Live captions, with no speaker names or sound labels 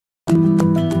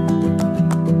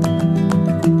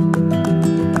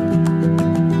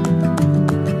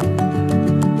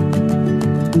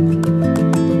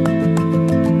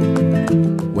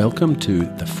welcome to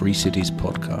the Free Cities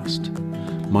podcast.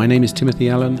 My name is Timothy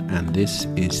Allen, and this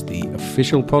is the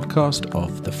official podcast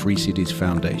of the Free Cities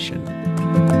Foundation.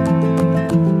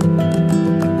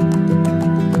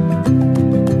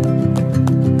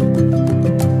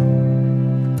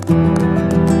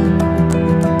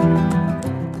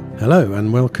 Hello,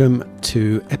 and welcome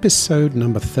to episode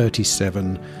number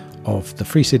 37 of the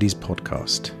Free Cities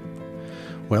podcast.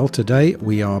 Well, today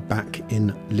we are back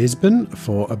in Lisbon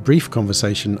for a brief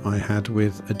conversation I had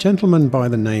with a gentleman by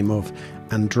the name of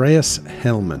Andreas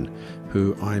Hellman,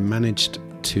 who I managed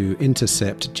to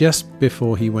intercept just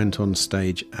before he went on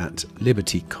stage at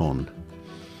LibertyCon.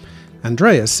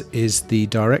 Andreas is the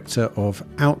Director of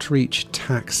Outreach,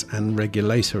 Tax and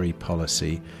Regulatory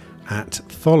Policy at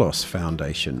Tholos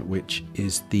Foundation, which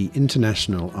is the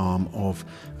international arm of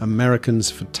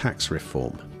Americans for Tax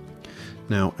Reform.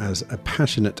 Now, as a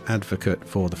passionate advocate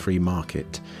for the free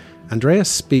market, Andreas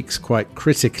speaks quite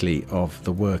critically of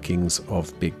the workings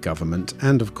of big government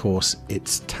and, of course,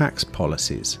 its tax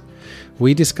policies.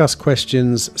 We discuss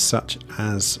questions such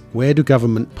as: where do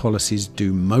government policies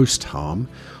do most harm?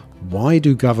 Why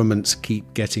do governments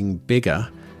keep getting bigger?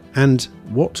 And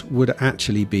what would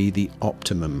actually be the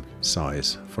optimum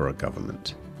size for a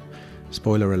government?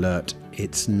 Spoiler alert,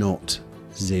 it's not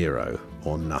zero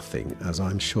or nothing, as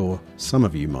I'm sure some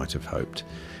of you might have hoped.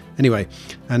 Anyway,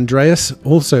 Andreas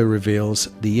also reveals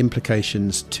the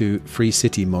implications to free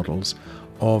city models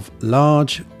of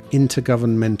large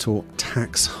intergovernmental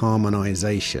tax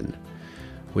harmonisation,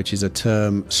 which is a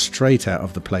term straight out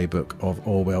of the playbook of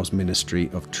Orwell's Ministry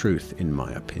of Truth, in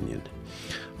my opinion.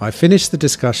 I finished the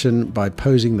discussion by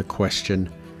posing the question: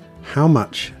 how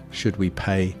much should we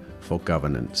pay for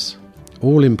governance?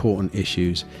 All important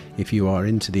issues if you are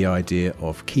into the idea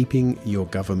of keeping your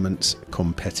governments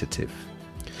competitive.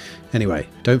 Anyway,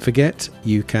 don't forget,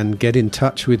 you can get in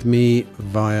touch with me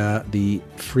via the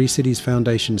Free Cities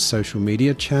Foundation social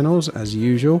media channels as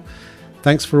usual.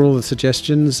 Thanks for all the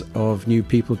suggestions of new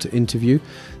people to interview.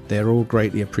 They're all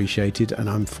greatly appreciated, and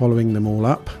I'm following them all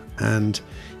up. And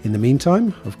in the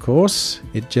meantime, of course,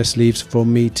 it just leaves for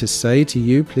me to say to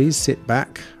you, please sit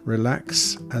back,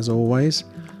 relax as always,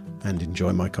 and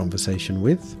enjoy my conversation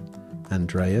with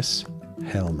Andreas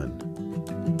Hellman.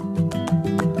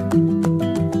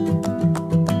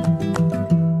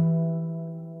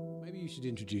 Maybe you should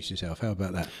introduce yourself. How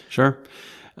about that? Sure.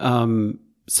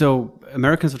 So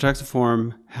Americans for Tax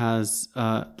Reform has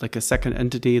like a second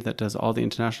entity that does all the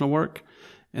international work,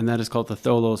 and that is called the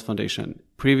Tholos Foundation.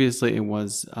 Previously, it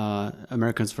was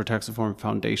Americans for Tax Reform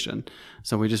Foundation.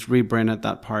 So we just rebranded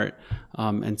that part.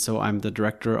 And so I'm the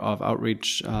Director of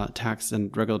Outreach, Tax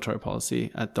and Regulatory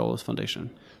Policy at Tholos Foundation.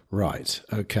 Right.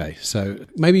 Okay. So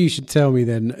maybe you should tell me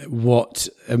then what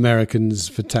Americans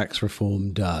for Tax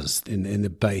Reform does in the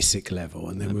basic level,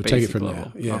 and then we'll take it from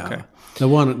there. Yeah. Okay.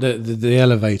 The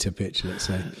elevator pitch, let's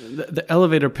say. The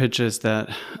elevator pitch is that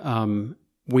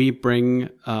we bring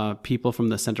people from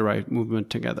the center-right movement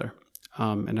together.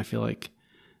 And I feel like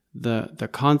the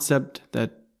concept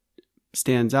that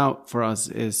stands out for us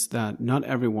is that not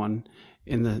everyone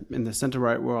in the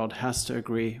center-right world has to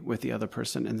agree with the other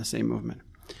person in the same movement.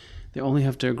 They only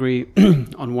have to agree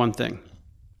on one thing,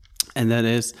 and that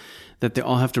is that they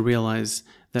all have to realize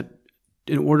that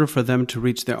in order for them to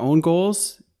reach their own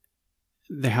goals,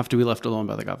 they have to be left alone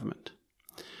by the government.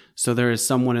 So there is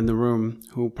someone in the room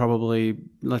who probably,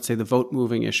 let's say the vote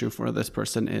moving issue for this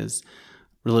person is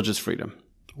religious freedom,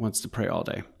 wants to pray all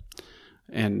day,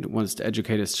 and wants to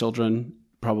educate his children,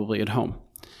 probably at home.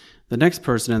 The next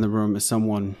person in the room is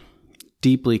someone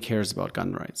deeply cares about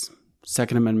gun rights.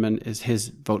 Second Amendment is his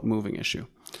vote moving issue.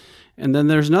 And then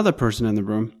there's another person in the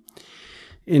room,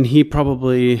 and he's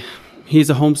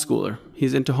a homeschooler.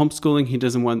 He's into homeschooling. He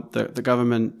doesn't want the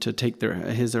government to take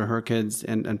his or her kids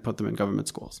and put them in government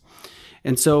schools.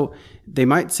 And so they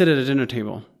might sit at a dinner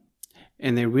table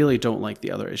and they really don't like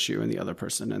the other issue and the other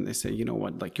person. And they say, you know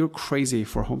what, like, you're crazy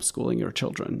for homeschooling your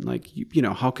children. Like, you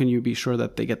know, how can you be sure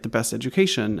that they get the best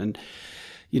education? And,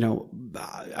 you know,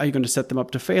 are you going to set them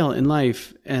up to fail in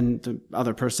life? And the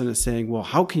other person is saying, well,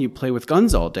 how can you play with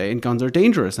guns all day? And guns are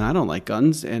dangerous, and I don't like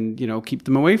guns, and, you know, keep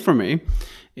them away from me.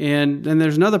 And then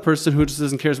there's another person who just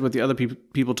doesn't care what the other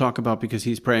people talk about because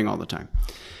he's praying all the time.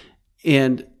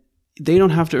 And they don't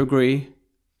have to agree,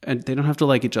 and they don't have to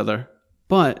like each other,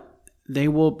 but they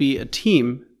will be a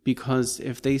team, because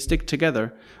if they stick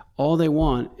together, all they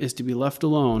want is to be left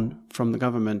alone from the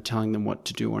government telling them what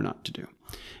to do or not to do.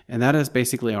 And that is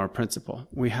basically our principle.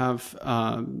 We have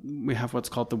what's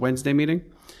called the Wednesday meeting.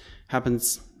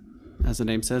 Happens, as the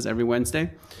name says, every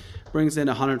Wednesday. Brings in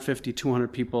 150,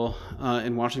 200 people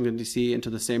in Washington, D.C. into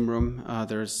the same room.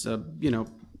 There's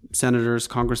senators,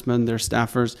 congressmen, their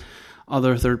staffers,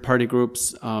 other third-party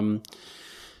groups,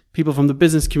 people from the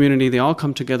business community. They all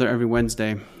come together every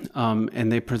Wednesday,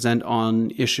 and they present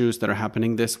on issues that are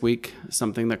happening this week,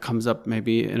 something that comes up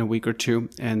maybe in a week or two,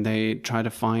 and they try to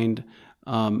find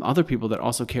other people that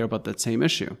also care about that same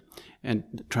issue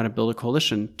and try to build a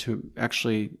coalition to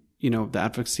actually, the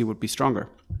advocacy would be stronger.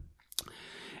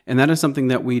 And that is something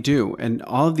that we do. And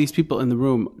all of these people in the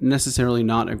room necessarily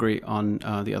not agree on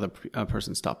the other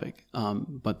person's topic,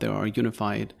 but they are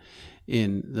unified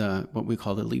in what we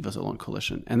call the Leave Us Alone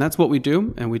Coalition. And that's what we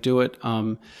do. And we do it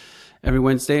every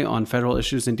Wednesday on federal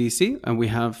issues in D.C. And we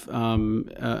have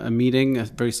a meeting, a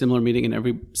very similar meeting in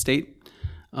every state.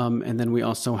 And then we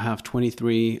also have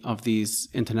 23 of these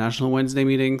international Wednesday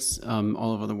meetings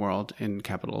all over the world in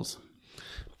capitals.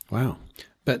 Wow.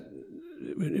 But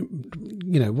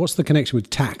what's the connection with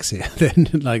tax here then?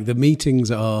 Like the meetings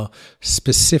are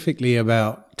specifically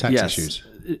about tax issues?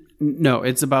 No,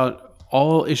 it's about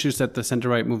all issues that the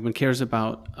center-right movement cares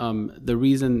about. The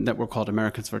reason that we're called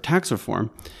Americans for Tax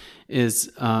Reform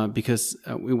is because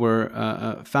we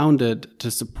were founded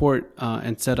to support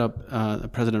and set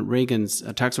up President Reagan's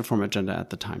tax reform agenda at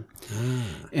the time.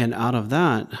 And out of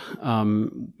that,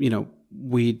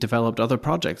 we developed other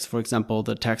projects. For example,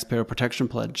 the Taxpayer Protection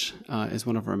Pledge is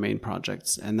one of our main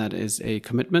projects. And that is a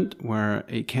commitment where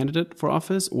a candidate for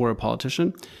office or a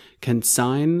politician can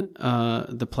sign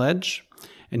the pledge,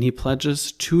 and he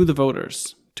pledges to the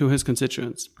voters, to his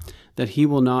constituents, that he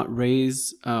will not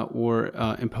raise or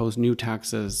impose new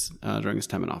taxes during his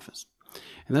time in office.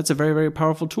 And that's a very, very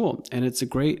powerful tool. And it's a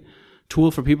great tool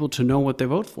for people to know what they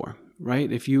vote for, right?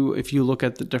 If you look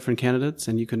at the different candidates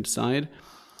and you can decide,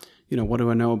 what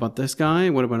do I know about this guy?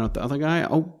 What do I know about the other guy?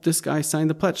 Oh, this guy signed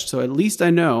the pledge. So at least I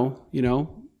know,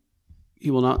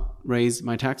 he will not raise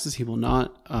my taxes. He will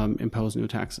not impose new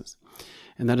taxes.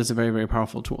 And that is a very, very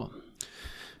powerful tool.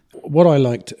 What I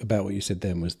liked about what you said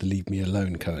then was the Leave Me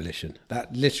Alone coalition.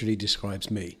 That literally describes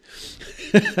me.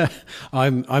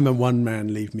 I'm a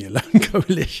one-man Leave Me Alone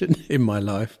coalition in my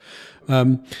life.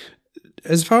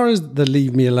 As far as the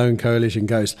Leave Me Alone coalition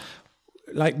goes,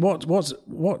 like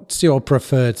what's your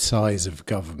preferred size of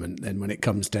government then when it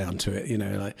comes down to it?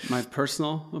 My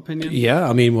personal opinion? Yeah,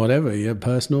 I mean, whatever,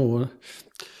 personal.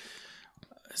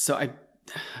 So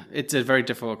it's a very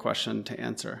difficult question to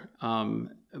answer.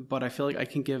 But I feel like I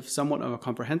can give somewhat of a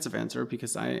comprehensive answer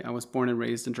because I was born and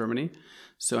raised in Germany.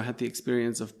 So I had the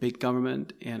experience of big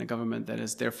government and a government that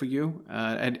is there for you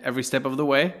at every step of the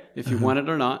way, if you want it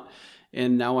or not.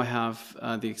 And now I have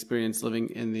the experience living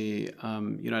in the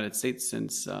United States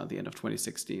since the end of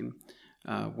 2016,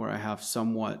 where I have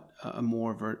somewhat a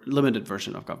more limited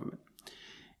version of government.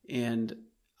 And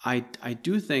I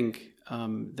do think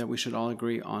that we should all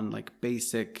agree on like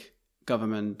basic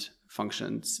government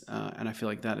functions. And I feel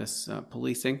like that is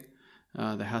policing.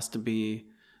 There has to be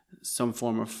some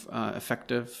form of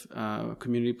effective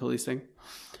community policing.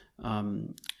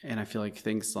 And I feel like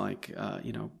things like,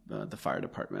 the fire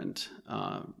department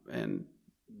and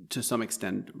to some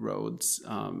extent roads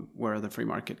where the free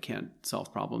market can't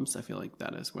solve problems. I feel like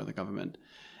that is where the government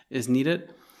is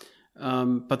needed.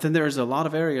 But then there's a lot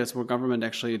of areas where government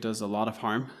actually does a lot of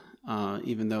harm.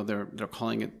 Even though they're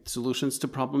calling it solutions to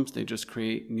problems, they just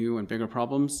create new and bigger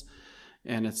problems.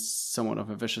 And it's somewhat of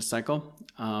a vicious cycle.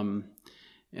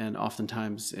 And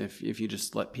oftentimes, if you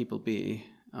just let people be,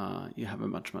 you have a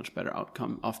much, much better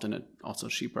outcome, often also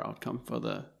cheaper outcome for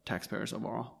the taxpayers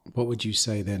overall. What would you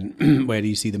say then, where do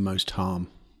you see the most harm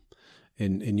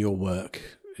in your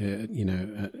work,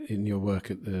 in your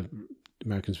work at the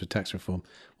Americans for Tax Reform?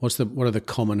 What are the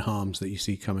common harms that you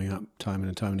see coming up time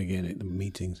and time and again at the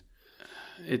meetings?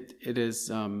 It is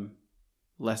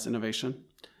less innovation,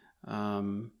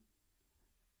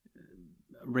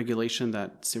 regulation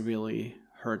that severely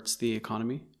hurts the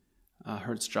economy,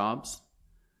 hurts jobs,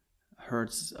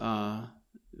 hurts, I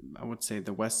would say,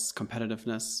 the West's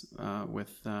competitiveness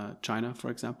with China, for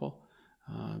example.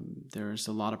 There's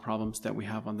a lot of problems that we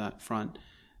have on that front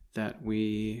that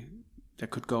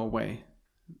could go away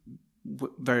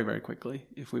very, very quickly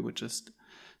if we would just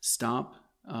stop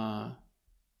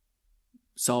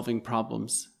solving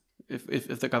problems,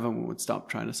 if the government would stop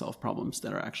trying to solve problems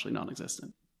that are actually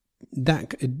non-existent.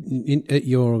 At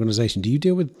your organization, do you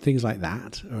deal with things like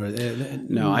that? Or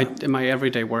no, in my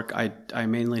everyday work, I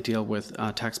mainly deal with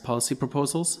tax policy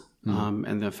proposals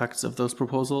and the effects of those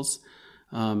proposals.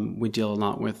 We deal a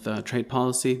lot with trade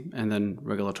policy and then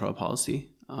regulatory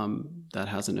policy that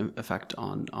has an effect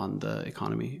on the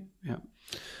economy. Yeah,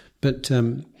 but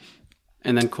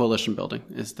and then coalition building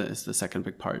is the second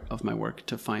big part of my work,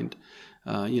 to find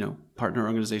partner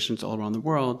organizations all around the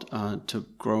world to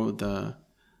grow the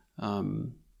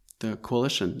the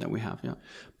coalition that we have. Yeah.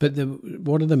 But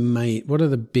what are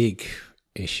the big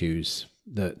issues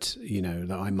that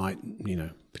that I might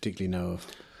particularly know of?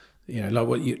 Like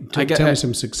what you tell me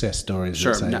some success stories.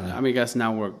 Sure. I guess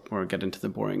now we're getting to the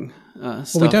boring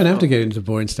stuff. Well, we don't have to get into the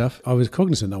boring stuff. I was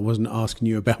cognizant I wasn't asking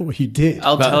you about what you did.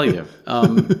 I'll tell you.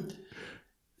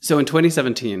 So in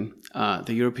 2017,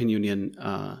 the European Union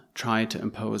tried to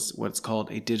impose what's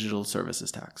called a digital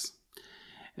services tax.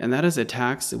 And that is a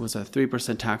tax. It was a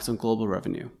 3% tax on global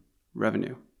revenue.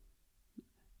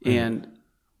 And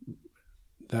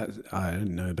that I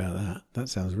didn't know about that. That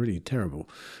sounds really terrible.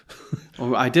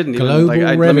 Well, I didn't global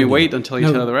even. Let me wait until you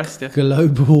tell the rest. Yeah.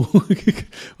 Global. Wait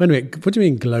a minute. What do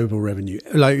you mean global revenue?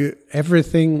 Like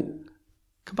everything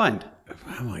combined.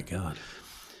 Oh my God.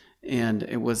 And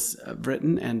it was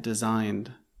written and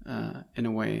designed in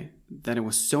a way that it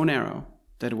was so narrow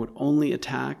that it would only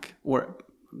attack, or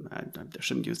I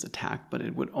shouldn't use attack, but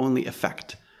it would only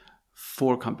affect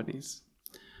 4 companies.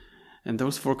 And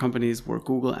those 4 companies were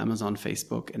Google, Amazon,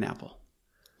 Facebook, and Apple.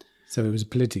 So it was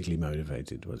politically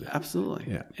motivated, was it? Absolutely.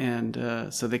 Yeah.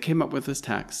 And so they came up with this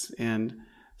tax, and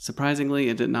surprisingly,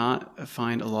 it did not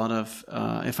find a lot of.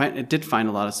 It did find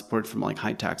a lot of support from like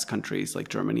high tax countries like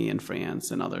Germany and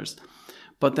France and others.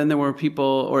 But then there were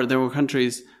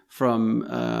countries from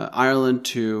Ireland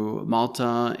to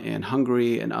Malta and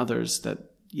Hungary and others that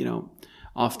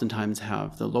oftentimes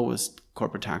have the lowest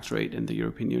corporate tax rate in the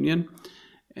European Union.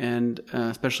 And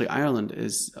especially Ireland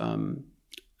is,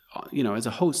 is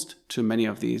a host to many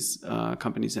of these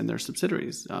companies and their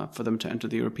subsidiaries for them to enter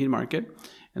the European market,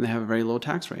 and they have a very low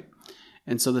tax rate.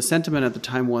 And so the sentiment at the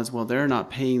time was, well, they're not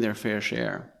paying their fair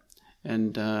share.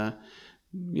 And,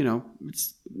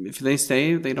 if they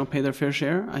say they don't pay their fair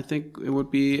share, I think it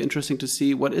would be interesting to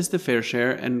see what is the fair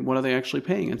share and what are they actually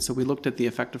paying. And so we looked at the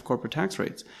effective corporate tax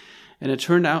rates. And it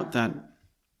turned out that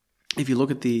if you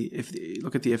look at the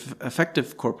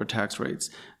effective corporate tax rates,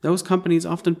 those companies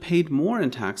often paid more in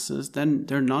taxes than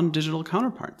their non-digital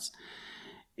counterparts.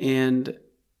 And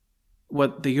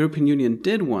what the European Union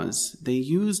did was they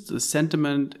used the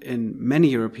sentiment in many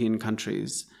European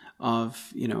countries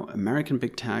of, American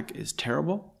big tech is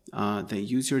terrible. They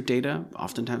use your data,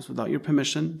 oftentimes without your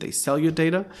permission. They sell your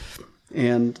data,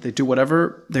 and they do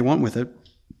whatever they want with it.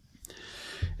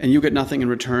 And you get nothing in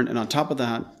return. And on top of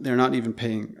that, they're not even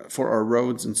paying for our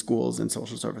roads and schools and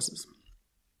social services.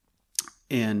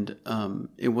 And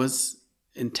it was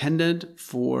intended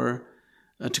to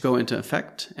go into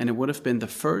effect, and it would have been the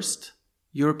first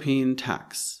European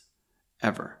tax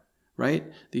ever, right?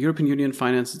 The European Union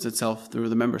finances itself through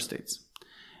the member states.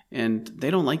 And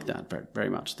they don't like that very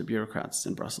much, the bureaucrats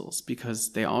in Brussels,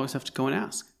 because they always have to go and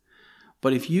ask.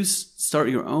 But if you start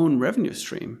your own revenue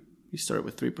stream, you start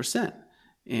with 3%.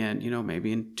 And,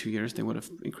 maybe in 2 years they would have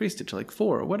increased it to like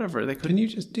 4 or whatever. They could. Can you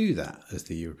just do that as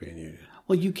the European Union?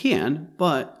 Well, you can,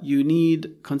 but you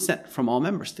need consent from all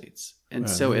member states. And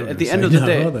so at the end of the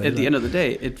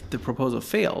day, the proposal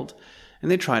failed. And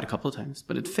they tried a couple of times,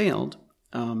 but it failed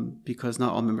because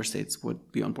not all member states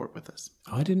would be on board with this.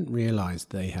 I didn't realize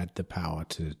they had the power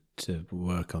to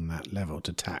work on that level,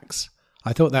 to tax.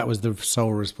 I thought that was the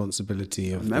sole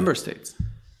responsibility of member states.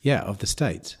 Yeah, of the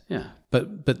states. Yeah.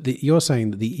 But you're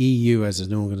saying that the EU as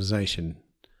an organization.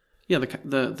 Yeah,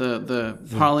 the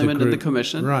Parliament and the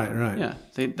Commission. Right. Yeah,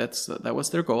 that was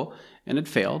their goal, and it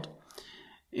failed.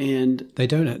 And they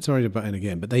don't. Sorry to butt in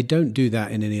again, but they don't do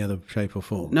that in any other shape or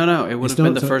form. No, it would have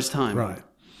been the first time. Right.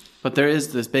 But there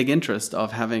is this big interest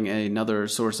of having another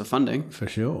source of funding. For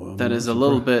sure. That is a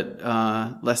little bit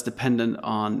less dependent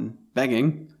on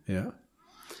begging. Yeah.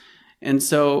 And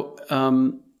so.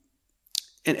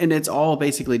 And it's all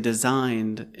basically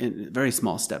designed in very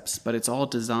small steps, but it's all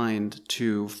designed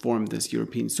to form this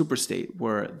European superstate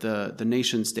where the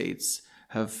nation states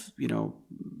have,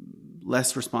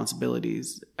 less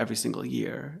responsibilities every single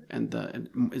year, and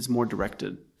is more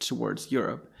directed towards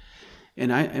Europe.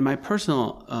 And in my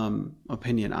personal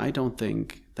opinion, I don't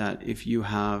think that if you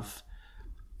have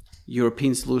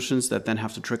European solutions that then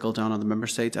have to trickle down on the member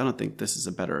states, I don't think this is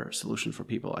a better solution for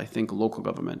people. I think local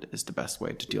government is the best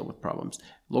way to deal with problems.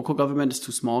 Local government is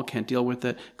too small, can't deal with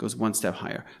it, goes one step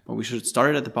higher. But we should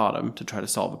start at the bottom to try to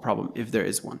solve a problem if there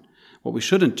is one. What we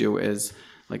shouldn't do is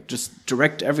just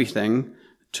direct everything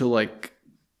to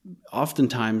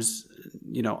oftentimes,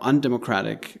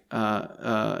 undemocratic.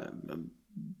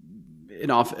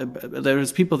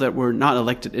 There's people that were not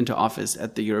elected into office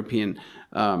at the European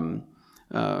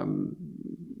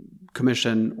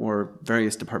Commission or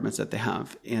various departments that they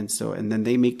have, and then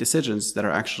they make decisions that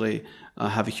are actually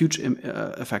have a huge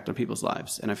effect on people's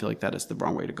lives. And I feel like that is the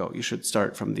wrong way to go. You should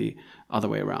start from the other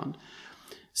way around.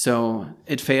 So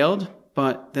it failed,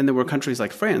 but then there were countries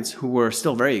like France who were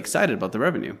still very excited about the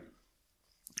revenue.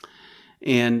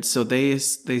 And so they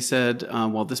said,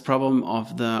 well, this problem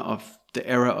of the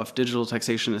era of digital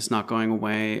taxation is not going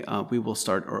away. We will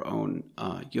start our own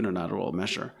unilateral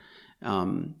measure.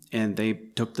 And they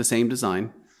took the same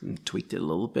design and tweaked it a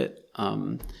little bit.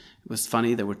 It was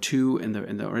funny. There were two in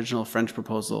the original French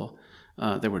proposal.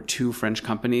 There were two French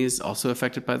companies also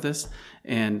affected by this,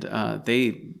 and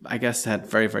they, I guess, had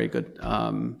very, very good.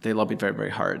 They lobbied very,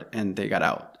 very hard, and they got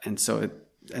out. And so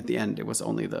at the end, it was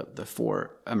only the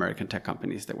four American tech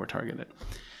companies that were targeted.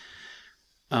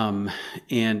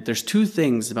 And there's two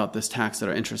things about this tax that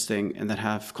are interesting and that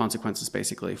have consequences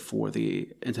basically for the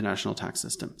international tax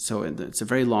system. So it's a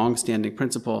very long-standing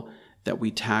principle that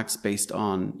we tax based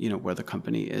on, where the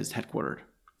company is headquartered.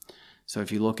 So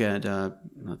if you look at,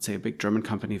 let's say, a big German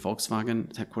company, Volkswagen,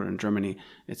 it's headquartered in Germany,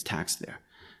 it's taxed there.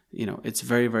 It's a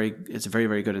very,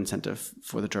 very good incentive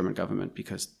for the German government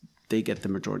because they get the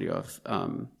majority of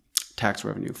tax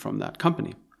revenue from that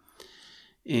company.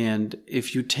 And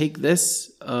if you take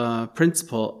this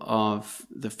principle of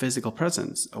the physical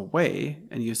presence away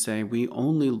and you say we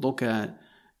only look at,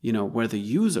 where the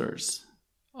users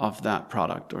of that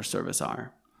product or service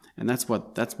are, and that's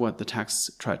what the tax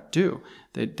tried to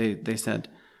do. They said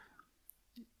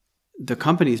the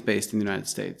company's based in the United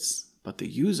States, but the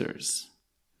users,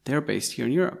 they're based here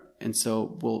in Europe, and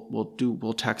so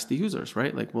we'll tax the users,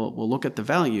 right? Like we'll look at the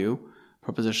value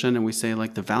proposition and we say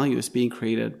like the value is being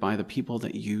created by the people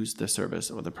that use the service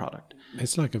or the product.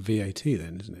 It's like a VAT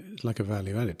then, isn't it? It's like a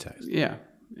value-added tax. Yeah,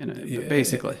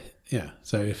 basically. Yeah.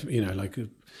 So if like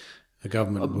the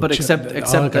government, but except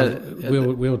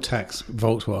that we'll tax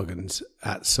Volkswagens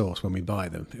at source when we buy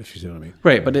them, if you see what I mean.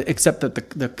 Right, but except that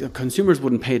the consumers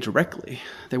wouldn't pay directly;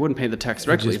 they wouldn't pay the tax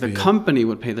directly. The company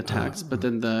would pay the tax, but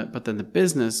then the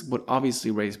business would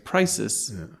obviously raise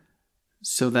prices,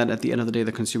 so that at the end of the day,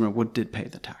 the consumer did pay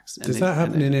the tax. Does that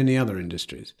happen in any other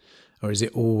industries, or is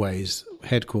it always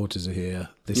headquarters are here?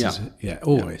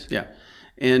 Always. Yeah,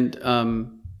 and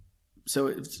so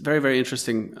it's very, very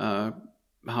interesting.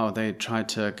 How they try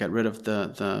to get rid of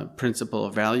the principle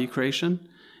of value creation.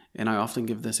 And I often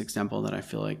give this example that I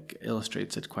feel like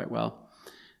illustrates it quite well.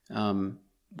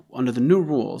 Under the new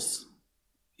rules,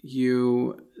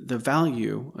 the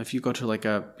value, if you go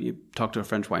to you talk to a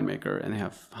French winemaker and they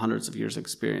have hundreds of years of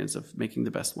experience of making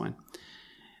the best wine,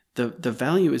 the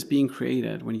value is being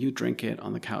created when you drink it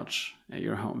on the couch at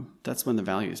your home. That's when the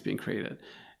value is being created.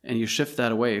 And you shift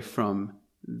that away from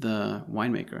the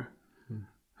winemaker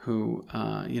who,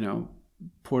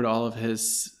 poured all of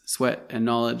his sweat and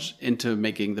knowledge into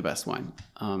making the best wine.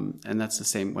 And that's the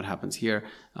same what happens here.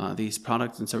 These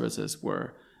products and services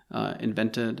were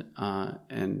invented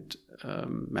and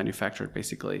manufactured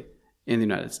basically in the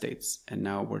United States. And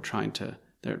now we're trying to,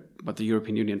 what the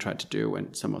European Union tried to do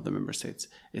and some of the member states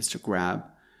is to grab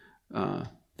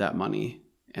that money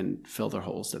and fill their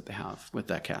holes that they have with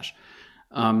that cash.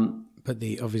 But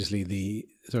the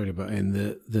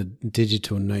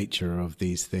digital nature of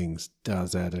these things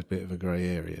does add a bit of a grey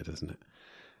area, doesn't it?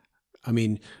 I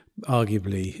mean,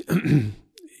 arguably,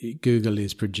 Google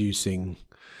is producing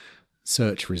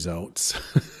search results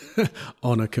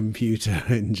on a computer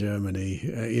in Germany.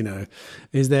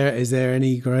 Is there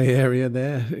any grey area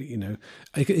there?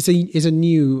 It's a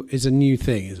new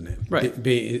thing, isn't it? Right.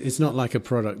 It's not like a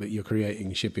product that you're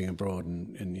creating, shipping abroad,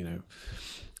 and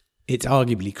it's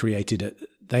arguably created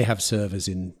they have servers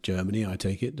in Germany, I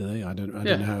take it, do they? I don't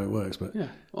know how it works, but yeah.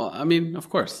 Well, I mean, of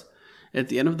course, at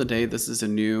the end of the day, this is a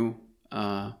new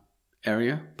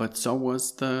area, but so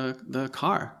was the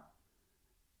car.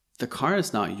 The car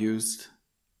is not used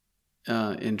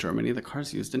in Germany. The car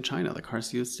is used in China. The car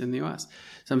is used in the US.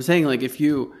 So I'm saying, like, if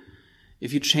you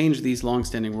change these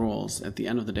long-standing rules, at the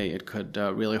end of the day, it could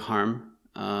really harm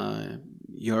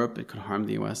Europe. It could harm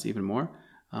the US even more.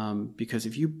 Because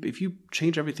if you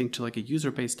change everything to like a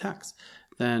user-based tax,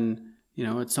 then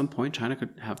at some point China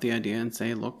could have the idea and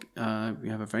say, look, we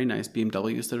have a very nice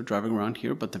BMWs that are driving around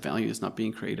here, but the value is not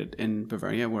being created in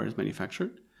Bavaria where it's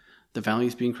manufactured. The value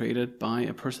is being created by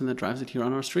a person that drives it here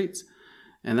on our streets,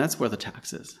 and that's where the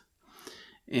tax is.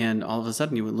 And all of a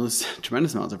sudden, you would lose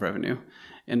tremendous amounts of revenue.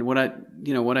 And what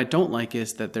I don't like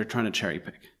is that they're trying to cherry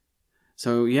pick.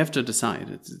 So you have to decide.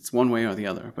 It's one way or the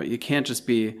other, but you can't just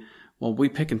be, well, we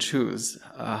pick and choose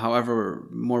however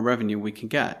more revenue we can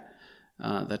get.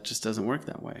 That just doesn't work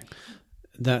that way.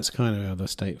 That's kind of how the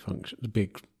state functions.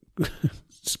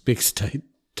 Big state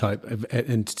type of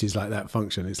entities like that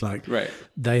function. It's like Right.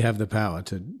 they have the power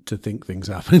to think things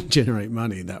up and generate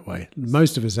money that way.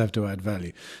 Most of us have to add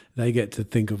value. They get to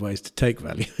think of ways to take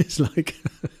value. It's like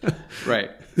Right.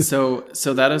 So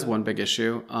that is one big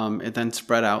issue. It then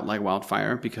spread out like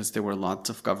wildfire because there were lots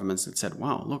of governments that said,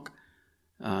 wow, look,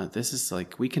 this is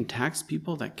like, we can tax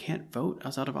people that can't vote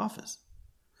us out of office.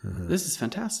 This is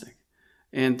fantastic.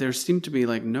 And there seemed to be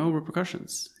like no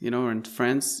repercussions, and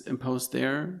France imposed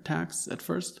their tax at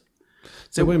first.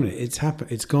 So wait a minute, it's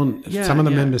happened. It's gone. Some of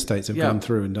the member states have gone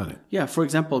through and done it. Yeah. For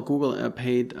example, Google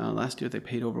paid last year. They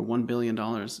paid over $1 billion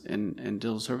in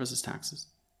digital services taxes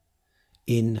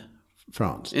In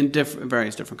France. in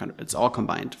various different countries. It's all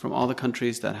combined from all the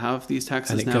countries that have these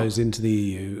taxes. And it now. goes into the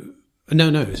EU.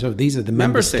 No. So these are the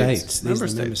member states. Member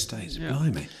These are the member states. states. Yeah.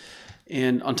 Blimey.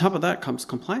 And on top of that comes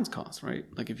compliance costs, right?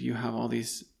 Like if you have all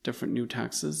these different new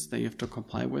taxes that you have to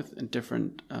comply with in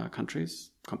different countries,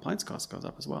 compliance costs goes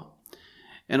up as well.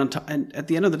 And and at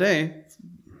the end of the day,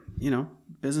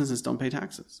 businesses don't pay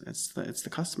taxes. It's the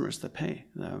customers that pay.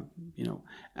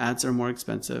 Ads are more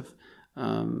expensive.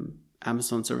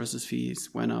 Amazon services fees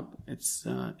went up. It's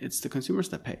the consumers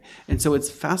that pay. And so it's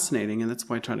fascinating, and that's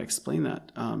why I try to explain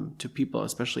that to people,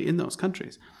 especially in those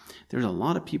countries. There's a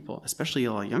lot of people, especially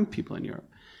a lot of young people in Europe,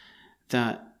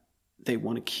 that they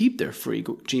want to keep their free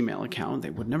Gmail account. They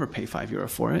would never pay €5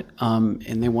 for it.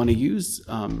 And they want to use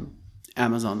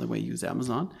Amazon the way you use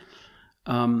Amazon.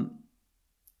 And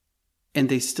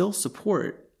they still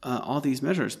support all these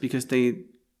measures because they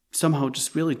somehow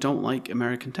just really don't like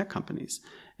American tech companies.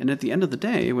 And at the end of the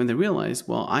day, when they realize,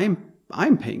 well,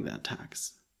 I'm paying that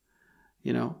tax,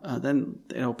 then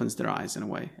it opens their eyes in a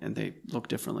way, and they look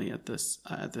differently at this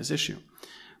issue.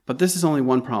 But this is only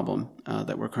one problem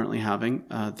that we're currently having.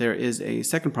 There is a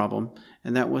second problem,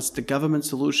 and that was the government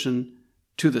solution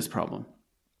to this problem.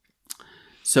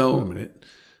 So, wait a minute.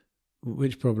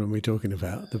 Which problem are we talking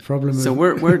about? The problem. So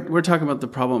we're talking about the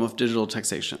problem of digital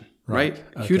taxation, right?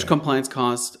 Okay. Huge compliance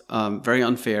cost, very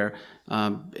unfair.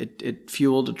 It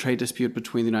fueled a trade dispute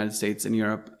between the United States and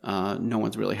Europe. No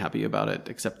one's really happy about it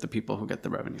except the people who get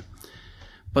the revenue.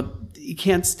 But you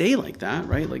can't stay like that,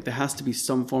 right? Like there has to be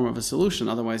some form of a solution.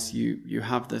 Otherwise, you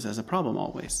have this as a problem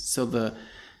always. So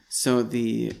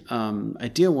the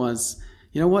idea was,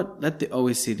 you know what? Let the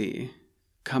OECD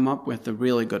come up with a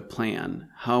really good plan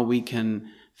how we can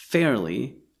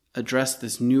fairly address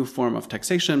this new form of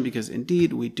taxation, because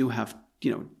indeed we do have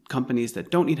companies that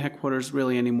don't need headquarters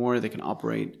really anymore. They can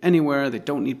operate anywhere. They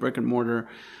don't need brick and mortar.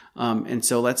 And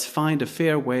so let's find a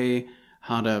fair way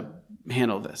how to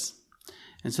handle this.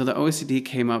 And so the OECD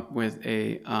came up with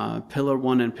a Pillar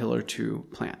 1 and Pillar 2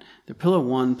 plan. The Pillar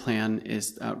 1 plan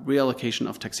is reallocation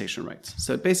of taxation rights.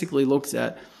 So it basically looks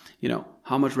at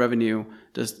how much revenue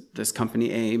does this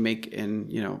company A make in,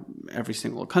 every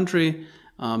single country?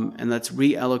 And let's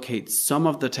reallocate some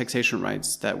of the taxation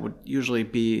rights that would usually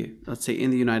be, let's say, in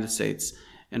the United States,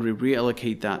 and we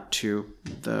reallocate that to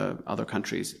the other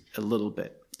countries a little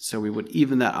bit. So we would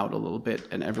even that out a little bit,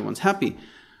 and everyone's happy.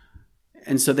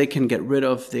 And so they can get rid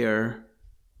of their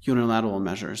unilateral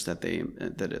measures that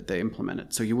they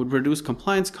implemented. So you would reduce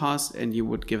compliance costs, and you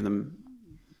would give them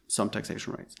some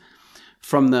taxation rights.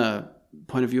 From the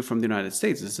point of view from the United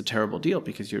States, it's a terrible deal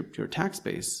because your tax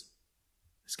base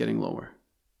is getting lower,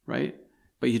 right?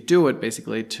 But you do it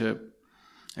basically to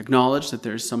acknowledge that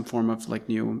there's some form of like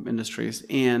new industries,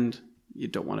 and you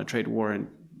don't want a trade war, and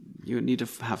you need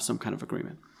to have some kind of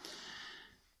agreement.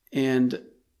 And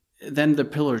then the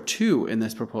Pillar 2 in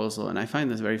this proposal, and I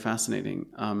find this very fascinating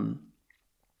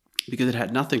because it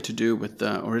had nothing to do with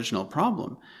the original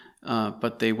problem.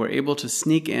 But they were able to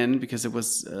sneak in because it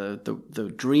was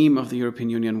the dream of the European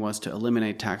Union was to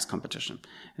eliminate tax competition.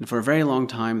 And for a very long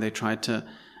time, they tried to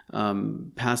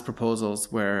pass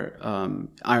proposals where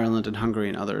Ireland and Hungary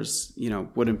and others,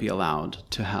 wouldn't be allowed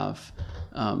to have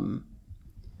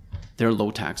their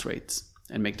low tax rates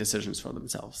and make decisions for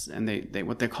themselves. And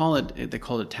they call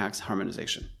it tax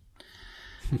harmonization.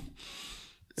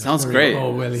 It sounds great.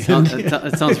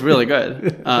 It sounds really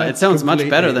good. It sounds much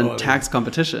better than tax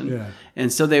competition. Yeah.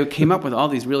 And so they came up with all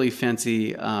these really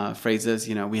fancy phrases.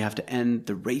 We have to end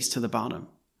the race to the bottom,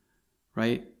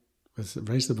 right?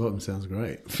 Race to the bottom sounds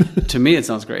great. To me, it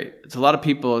sounds great. It's a lot of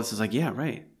people. It's just like, yeah,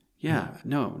 right. Yeah,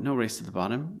 no race to the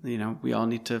bottom. We all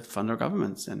need to fund our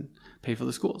governments and pay for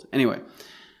the schools. Anyway,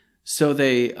 so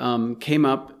they came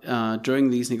up during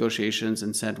these negotiations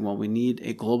and said, well, we need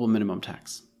a global minimum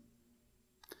tax.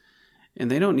 And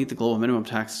they don't need the global minimum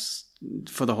tax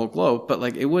for the whole globe, but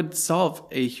it would solve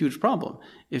a huge problem.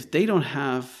 If they don't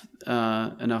have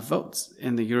enough votes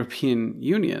in the European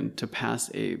Union to pass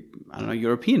a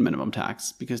European minimum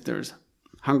tax, because there's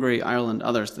Hungary, Ireland,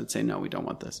 others that say, no, we don't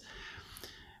want this.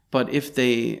 But if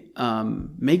they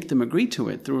make them agree to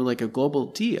it through like a global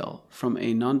deal from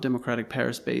a non-democratic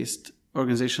Paris-based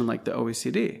organization like the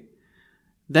OECD,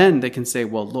 then they can say,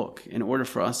 well, look, in order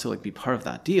for us to like be part of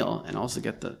that deal and also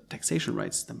get the taxation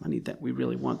rights, the money that we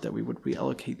really want, that we would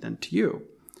reallocate then to you,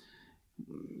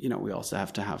 we also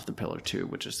have to have the pillar 2,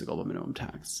 which is the global minimum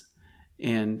tax.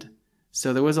 And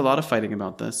so there was a lot of fighting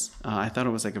about this. I thought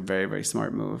it was like a very, very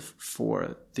smart move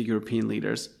for the European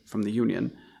leaders from the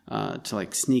Union to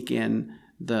like sneak in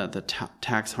the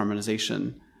tax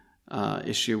harmonization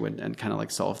issue and kind of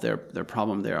like solve their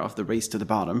problem there of the race to the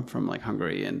bottom from like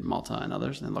Hungary and Malta and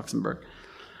others and Luxembourg.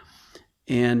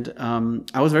 And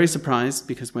I was very surprised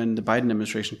because when the Biden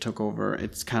administration took over,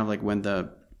 it's kind of like when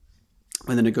the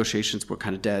negotiations were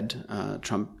kind of dead.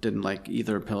 Trump didn't like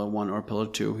either pillar 1 or pillar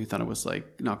 2. He thought it was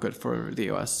like not good for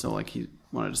the US, so like he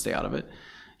wanted to stay out of it.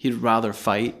 He'd rather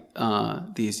fight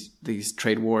these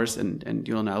trade wars and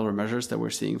unilateral measures that we're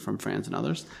seeing from France and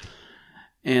others.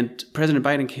 And President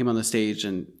Biden came on the stage,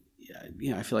 and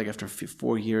I feel like after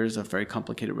 4 years of very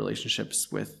complicated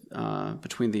relationships with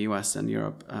between the U.S. and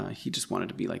Europe, he just wanted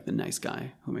to be like the nice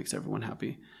guy who makes everyone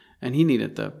happy, and he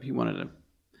wanted to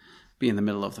be in the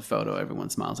middle of the photo. Everyone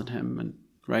smiles at him, and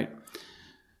right.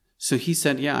 So he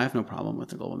said, "Yeah, I have no problem with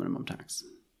the global minimum tax.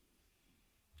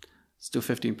 Let's do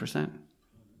 15%."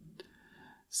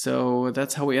 So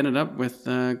that's how we ended up with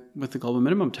the global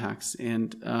minimum tax.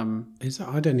 And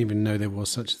I don't even know there was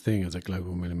such a thing as a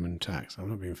global minimum tax. I'm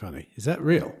not being funny. Is that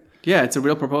real? Yeah, it's a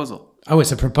real proposal. Oh,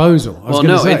 it's a proposal.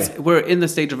 We're in the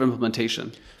stage of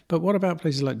implementation. But what about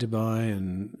places like Dubai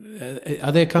and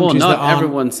are there countries that aren't? Well, not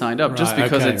everyone signed up just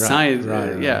because it's signed.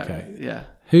 Yeah, okay. Yeah.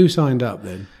 Who signed up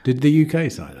then? Did the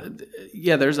UK sign up?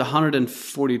 Yeah, there's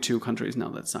 142 countries now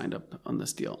that signed up on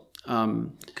this deal.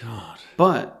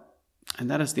 God. And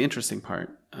that is the interesting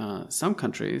part. Some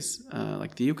countries,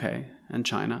 like the UK and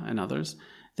China and others,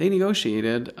 they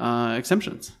negotiated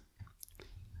exemptions.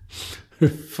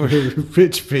 For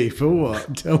rich people,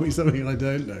 what? Tell me something I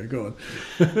don't know. Go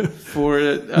on. For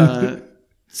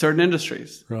certain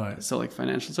industries. Right. So like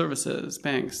financial services,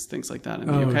 banks, things like that in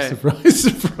the UK.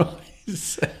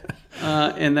 Surprise.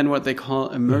 And then what they call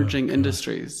emerging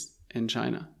industries in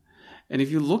China. And if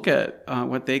you look at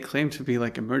what they claim to be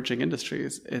like emerging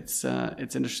industries, it's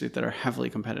industries that are heavily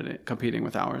competing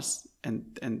with ours,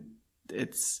 and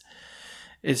it's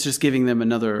just giving them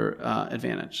another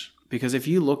advantage. Because if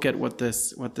you look at what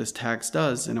this tax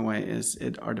does in a way is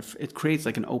it creates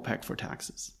like an OPEC for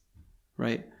taxes,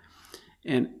 right?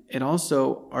 And it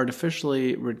also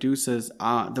artificially reduces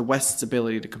the West's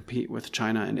ability to compete with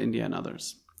China and India and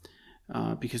others,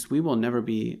 because we will never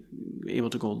be able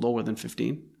to go lower than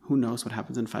 15. Who knows what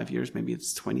happens in 5 years? Maybe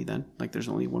it's 20 then. Like there's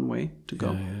only one way to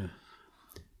go.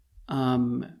 Yeah.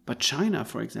 But China,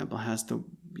 for example, has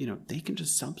they can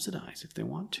just subsidize if they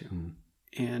want to,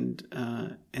 and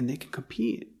they can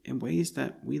compete in ways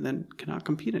that we then cannot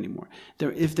compete anymore.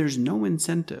 If there's no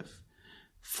incentive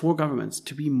for governments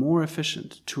to be more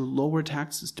efficient, to lower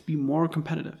taxes, to be more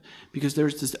competitive, because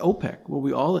there's this OPEC where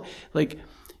we all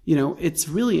it's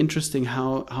really interesting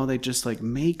how they just like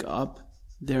make up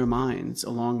their minds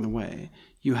along the way.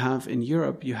 You have in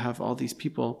Europe, you have all these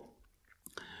people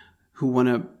who want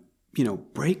to,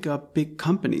 break up big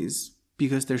companies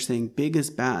because they're saying big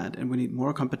is bad and we need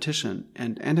more competition,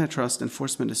 and antitrust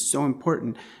enforcement is so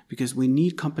important because we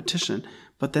need competition.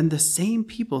 But then the same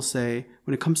people say,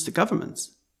 when it comes to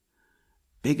governments,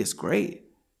 big is great,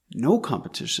 no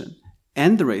competition,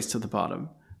 and the race to the bottom,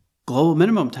 global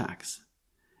minimum tax.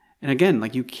 And again,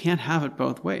 like you can't have it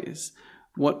both ways.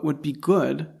 What would be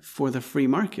good for the free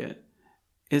market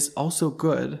is also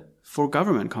good for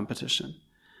government competition.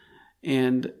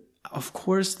 And of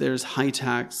course, there's high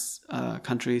tax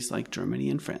countries like Germany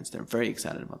and France. They're very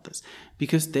excited about this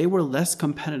because they were less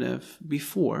competitive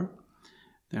before.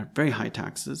 They're very high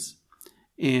taxes.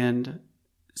 And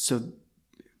so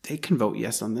they can vote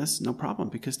yes on this, no problem,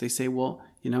 because they say, well,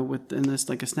 within this,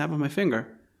 like a snap of my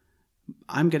finger,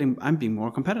 I'm being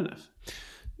more competitive.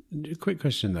 A quick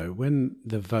question, though. When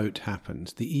the vote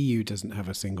happens, the EU doesn't have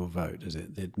a single vote, does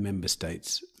it? The member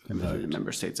states vote. The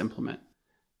member states implement.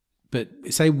 But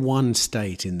say one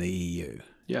state in the EU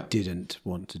Yeah. didn't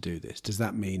want to do this. Does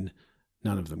that mean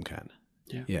none of them can?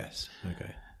 Yeah. Yes.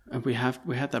 Okay. And we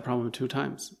had that problem 2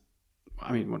 times.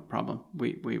 I mean, what problem?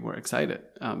 We were excited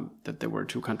that there were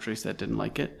 2 countries that didn't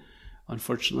like it.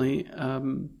 Unfortunately.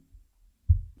 Who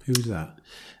was that?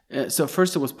 So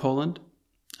first it was Poland.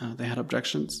 They had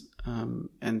objections,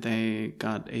 and they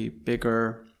got a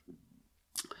bigger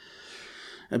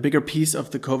piece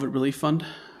of the COVID relief fund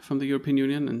from the European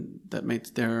Union, and that made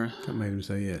That made them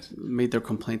say yes. Made their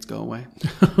complaints go away.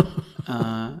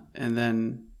 And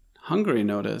then Hungary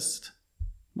noticed,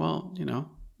 well,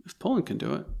 if Poland can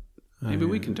do it, maybe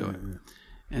we can do it. Yeah.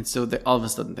 And so all of a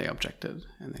sudden they objected,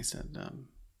 and they said,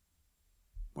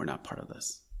 we're not part of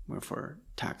this. We're for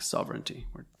tax sovereignty.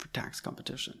 We're for tax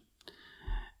competition.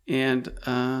 And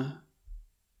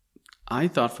I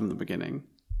thought from the beginning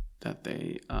that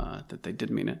they did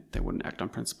mean it. They wouldn't act on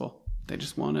principle. They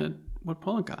just wanted what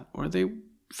Poland got, or they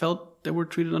felt they were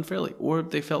treated unfairly, or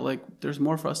they felt like there's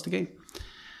more for us to gain.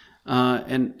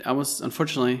 And I was,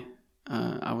 unfortunately,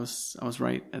 I was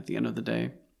right at the end of the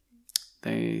day.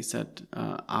 They said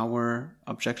our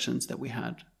objections that we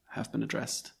had have been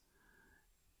addressed,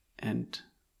 and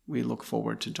we look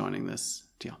forward to joining this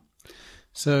deal.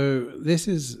 So this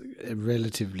is a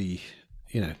relatively,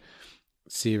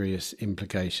 serious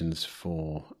implications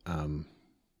for,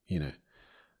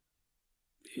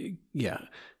 yeah.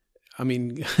 I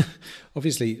mean,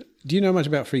 obviously, do you know much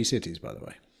about free cities, by the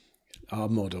way? Our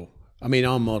model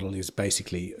is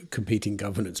basically competing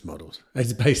governance models.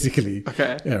 It's basically,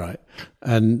 okay. Yeah, right.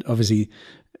 And obviously,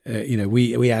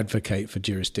 we advocate for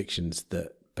jurisdictions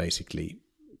that basically,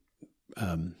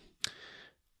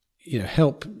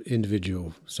 help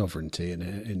individual sovereignty and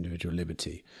individual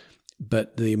liberty.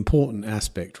 But the important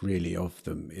aspect really of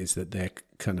them is that they're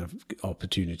kind of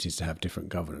opportunities to have different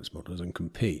governance models and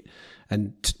compete.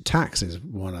 And tax is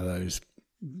one of those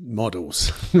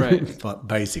models, right? But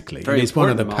basically, it's one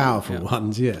of the powerful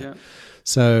ones, yeah.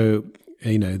 So,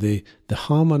 the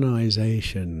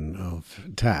harmonization of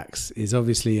tax is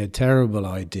obviously a terrible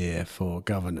idea for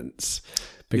governance.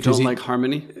 Because you don't like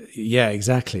harmony? Yeah,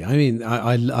 exactly. I mean,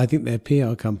 I think their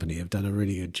PR company have done a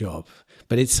really good job,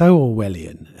 but it's so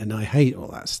Orwellian, and I hate all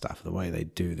that stuff, the way they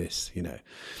do this,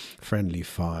 friendly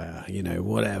fire,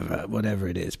 whatever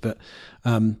it is. But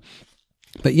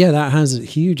yeah, that has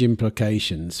huge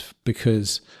implications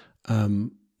because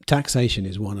taxation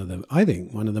is one of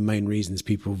the main reasons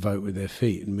people vote with their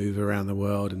feet and move around the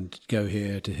world and go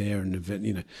here to here and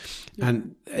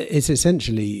and it's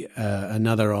essentially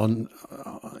another onslaught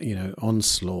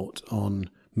on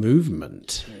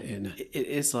movement. It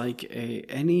is like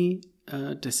any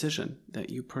decision that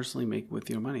you personally make with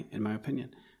your money, in my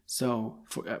opinion. So,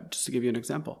 just to give you an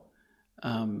example,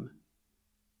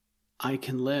 I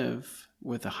can live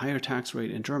with a higher tax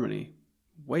rate in Germany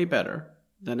way better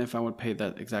than if I would pay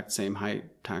that exact same high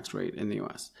tax rate in the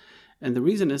US. And the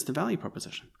reason is the value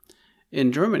proposition.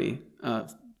 In Germany,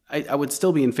 I would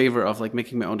still be in favor of like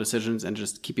making my own decisions and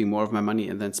just keeping more of my money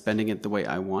and then spending it the way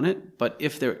I want it. But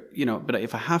if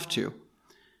if I have to,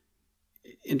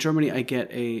 in Germany, I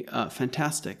get a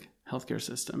fantastic healthcare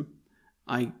system.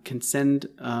 I can send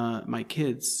my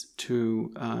kids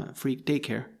to free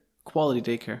daycare, quality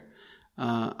daycare.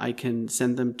 I can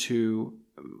send them to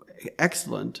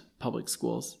excellent public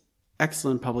schools,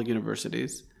 excellent public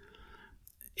universities.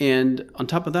 And on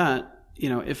top of that,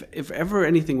 if ever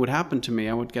anything would happen to me,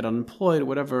 I would get unemployed,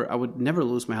 whatever, I would never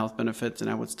lose my health benefits, and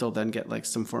I would still then get like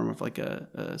some form of like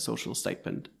a social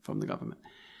stipend from the government.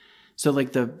 So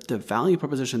like the value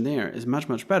proposition there is much,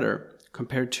 much better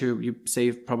compared to, you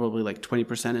save probably like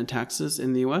 20% in taxes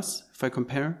in the US if I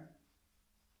compare,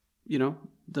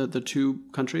 the two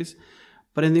countries.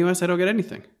 But in the US, I don't get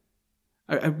anything.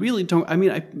 I really don't. I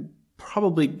mean, I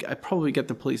probably get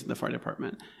the police and the fire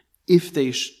department if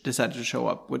they decided to show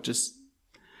up, which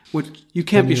you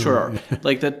can't be sure.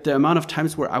 Like the amount of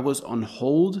times where I was on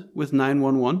hold with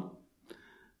 911,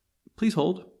 please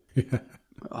hold. Yeah.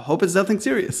 I hope it's nothing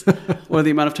serious. Or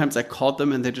the amount of times I called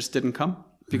them and they just didn't come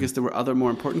because there were other more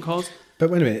important calls. But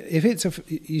wait a minute, if it's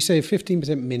you say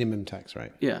 15% minimum tax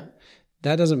rate, yeah,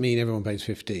 that doesn't mean everyone pays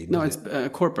 15. No, it's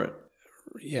corporate.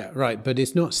 Yeah, right, but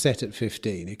it's not set at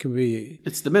 15. It can be.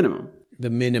 It's the minimum. The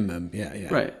minimum, yeah.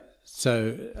 Right.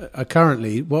 So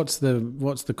currently, what's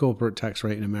the corporate tax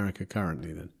rate in America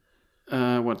currently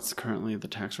then? What's currently the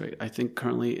tax rate? I think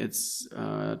currently it's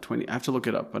 20. I have to look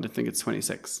it up, but I think it's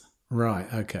 26. Right.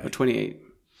 Okay. Or 28.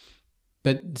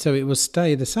 But so it will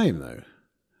stay the same though.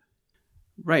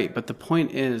 Right, but the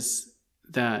point is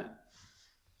that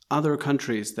other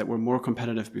countries that were more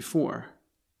competitive before,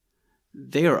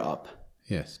 they are up.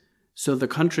 Yes. So the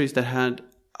countries that had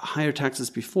higher taxes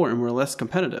before and were less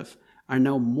competitive are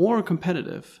now more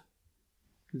competitive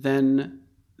than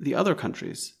the other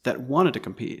countries that wanted to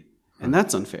compete. And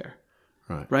that's unfair.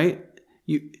 Right?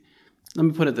 Let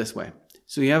me put it this way.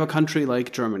 So you have a country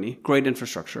like Germany, great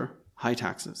infrastructure, high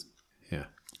taxes. Yeah.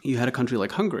 You had a country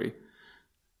like Hungary,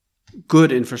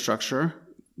 good infrastructure,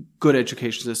 good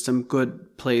education system,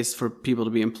 good place for people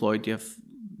to be employed. You have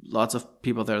lots of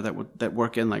people there that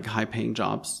work in like high paying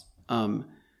jobs.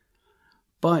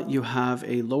 But you have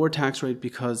a lower tax rate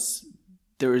because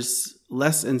there is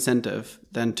less incentive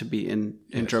than to be in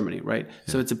Germany, right? Yeah.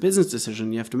 So it's a business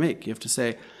decision you have to make. You have to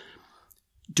say,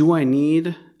 do I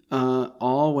need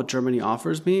all what Germany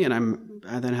offers me, and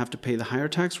I then have to pay the higher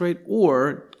tax rate,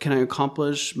 or can I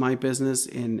accomplish my business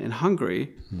in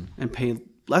Hungary and pay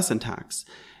less in tax?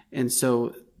 And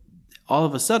so all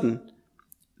of a sudden,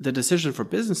 the decision for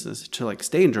businesses to like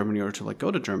stay in Germany or to like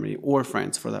go to Germany or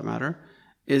France for that matter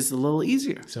is a little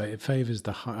easier. So it favors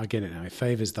the high. I get it now. It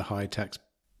favors the high tax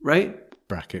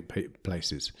bracket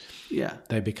places. Yeah,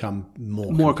 they become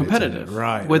more competitive,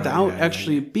 right? Without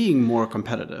actually being more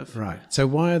competitive, right? So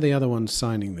why are the other ones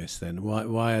signing this then?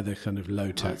 Why are the kind of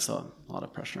low tax? It's a lot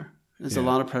of pressure. There's a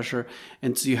lot of pressure,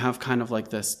 and so you have kind of like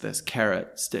this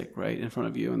carrot stick right in front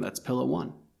of you, and that's pillar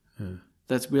one. Yeah.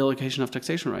 That's reallocation of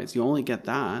taxation rights. You only get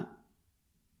that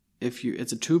if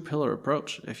it's a 2-pillar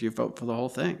approach. If you vote for the whole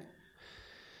thing.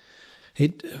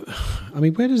 I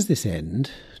mean, where does this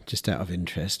end? Just out of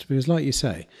interest, because like you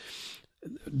say,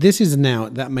 this is now,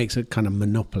 that makes a kind of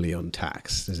monopoly on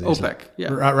tax. OPEC,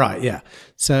 yeah. Right, yeah.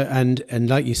 So, and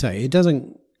like you say, it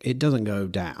doesn't go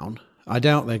down. I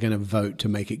doubt they're going to vote to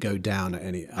make it go down at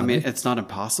any. I mean, it's not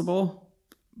impossible,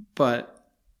 but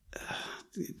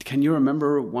can you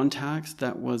remember one tax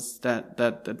that was that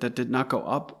did not go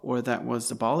up or that was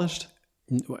abolished?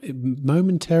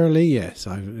 Momentarily, yes.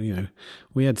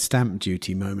 We had stamp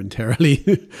duty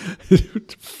momentarily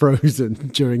frozen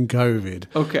during COVID.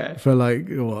 Okay.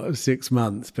 For 6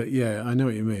 months, but yeah, I know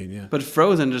what you mean. Yeah. But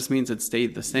frozen just means it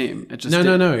stayed the same. It just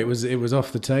no. It was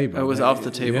off the table. It was off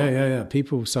the table. Yeah.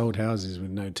 People sold houses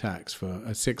with no tax for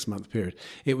a 6-month period.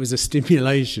 It was a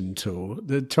stimulation tool.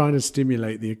 Trying to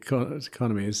stimulate the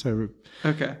economy is so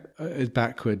is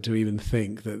backward to even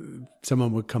think that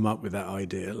someone would come up with that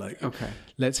idea.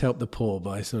 Let's help the poor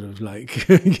by sort of like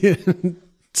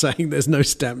saying there's no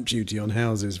stamp duty on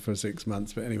houses for 6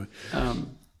 months. But anyway.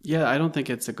 I don't think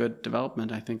it's a good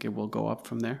development. I think it will go up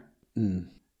from there. Mm.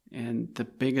 And the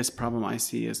biggest problem I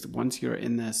see is that once you're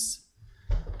in this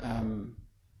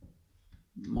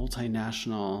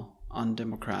multinational,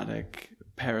 undemocratic,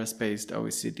 Paris-based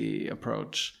OECD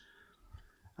approach,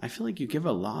 I feel like you give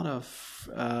a lot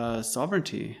of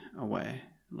sovereignty away.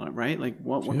 Right? Like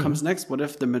what comes next? What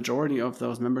if the majority of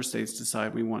those member states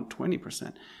decide we want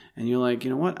 20%? And you're like, you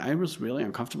know what? I was really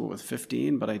uncomfortable with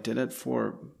 15, but I did it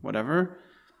for whatever.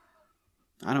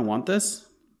 I don't want this.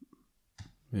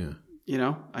 Yeah.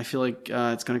 I feel like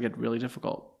it's going to get really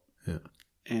difficult. Yeah.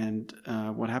 And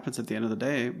what happens at the end of the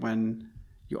day when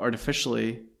you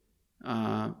artificially,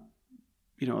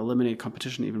 eliminate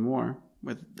competition even more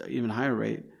with even higher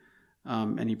rate,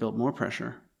 and you build more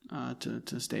pressure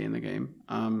to stay in the game.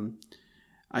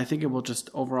 I think it will just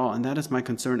overall, and that is my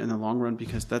concern in the long run,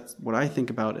 because that's what I think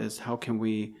about is how can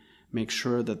we make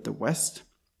sure that the West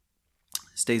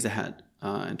stays ahead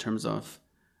in terms of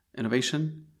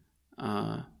innovation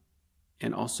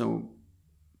and also,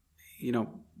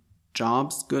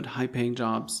 jobs, good high-paying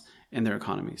jobs in their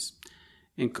economies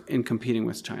in competing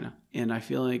with China. And I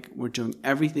feel like we're doing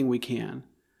everything we can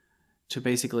to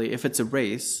basically, if it's a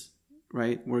race,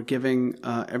 right, we're giving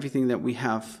everything that we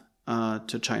have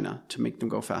to China to make them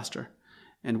go faster.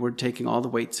 And we're taking all the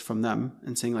weights from them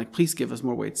and saying, like, please give us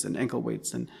more weights and ankle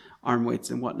weights and arm weights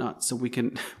and whatnot so we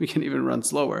can even run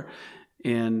slower.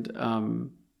 And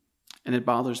it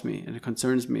bothers me and it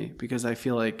concerns me because I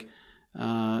feel like,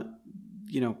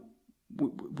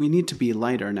 we need to be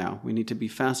lighter now. We need to be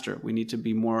faster. We need to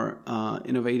be more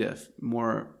innovative,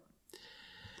 more...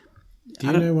 Do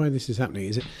you know why this is happening?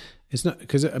 Is it... It's not,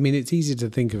 because I mean, it's easy to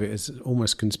think of it as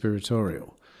almost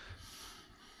conspiratorial.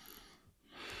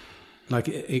 Like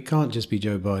it can't just be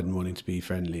Joe Biden wanting to be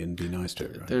friendly and be nice to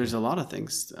everyone. There's a lot of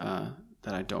things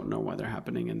that I don't know why they're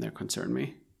happening and they concern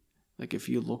me. Like if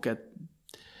you look at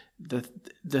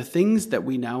the things that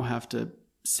we now have to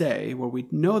say where we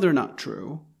know they're not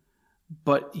true,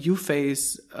 but you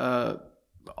face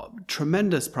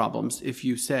tremendous problems if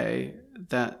you say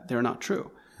that they're not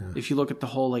true. If you look at the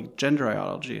whole like gender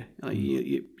ideology,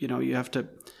 you have to,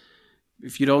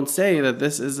 if you don't say that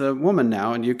this is a woman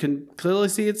now and you can clearly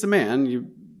see it's a man,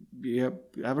 you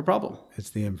have a problem.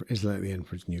 It's like the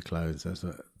emperor's new clothes. That's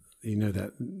what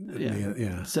that.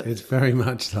 Yeah. So, it's very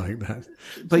much like that.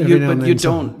 But you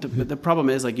don't. The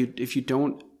problem is like if you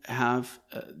don't have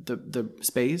the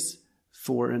space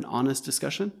for an honest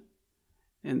discussion,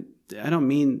 and I don't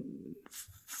mean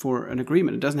for an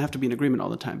agreement. It doesn't have to be an agreement all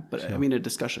the time, but sure. I mean a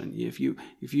discussion. If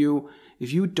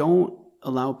you don't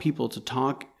allow people to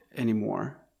talk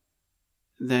anymore,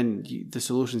 then the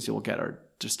solutions you'll get are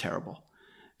just terrible,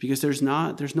 because there's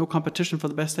no competition for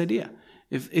the best idea.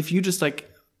 If you just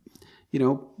like,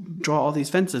 draw all these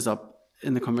fences up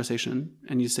in the conversation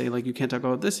and you say like, you can't talk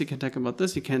about this, you can't talk about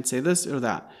this, you can't say this or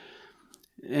that,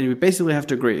 and we basically have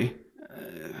to agree.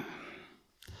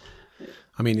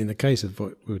 I mean, in the case of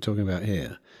what we were talking about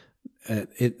here,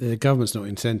 the government's not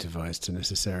incentivized to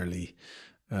necessarily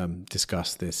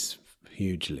discuss this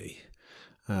hugely.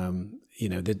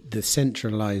 The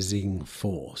centralizing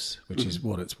force, which is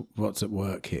what's at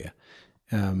work here,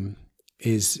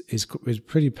 is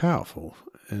pretty powerful,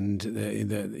 and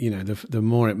the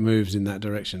more it moves in that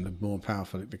direction, the more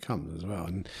powerful it becomes as well.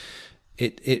 And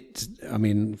I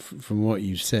mean, from what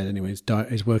you've said, anyway,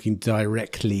 it's working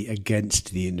directly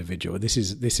against the individual. This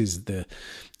is the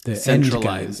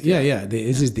centralized end game.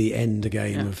 This is the end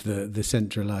game of the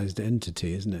centralized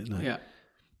entity, isn't it? Like,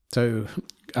 so,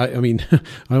 I mean, I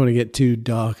don't want to get too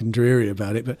dark and dreary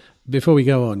about it, but before we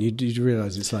go on, you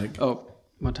realise it's like... Oh,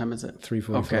 what time is it?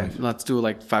 3:45. Okay, let's do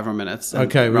like 5 more minutes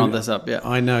and round this up. Yeah,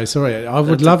 I know. Sorry, I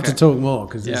would love to talk more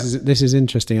because this is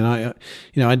interesting, and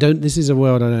I don't. This is a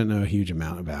world I don't know a huge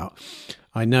amount about.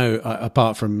 I know,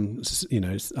 apart from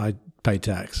I pay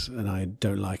tax and I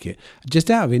don't like it.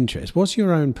 Just out of interest, what's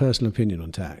your own personal opinion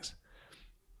on tax?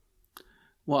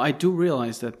 Well, I do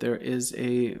realize that there is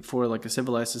for like a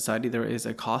civilized society, there is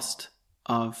a cost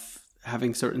of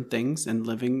having certain things and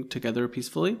living together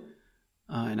peacefully.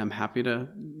 And I'm happy to,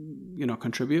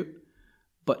 contribute,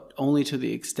 but only to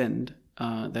the extent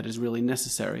that is really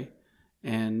necessary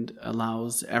and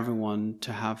allows everyone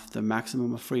to have the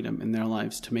maximum of freedom in their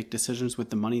lives to make decisions with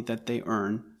the money that they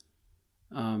earn.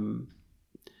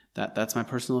 That's my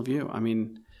personal view. I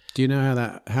mean, do you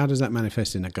know how does that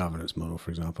manifest in a governance model,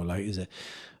 for example? Like, is it,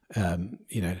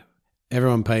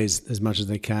 everyone pays as much as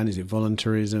they can? Is it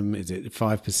voluntarism? Is it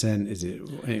 5%? Is it?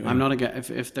 Anyway. I'm not against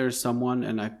if there's someone,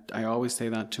 and I always say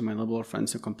that to my liberal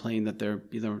friends who complain that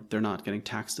they're not getting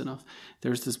taxed enough.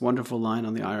 There's this wonderful line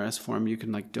on the IRS form: you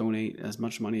can like donate as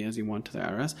much money as you want to the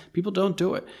IRS. People don't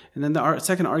do it, and then the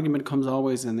second argument comes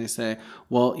always, and they say,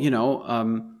 well,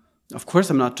 of course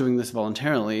I'm not doing this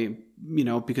voluntarily,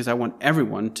 because I want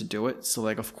everyone to do it. So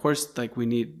like, of course, like we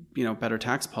need better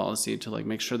tax policy to like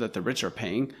make sure that the rich are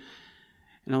paying.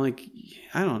 And I'm like,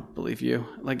 I don't believe you.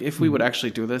 Like, if we would actually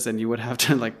do this and you would have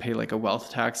to like pay like a wealth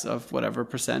tax of whatever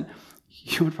percent,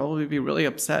 you would probably be really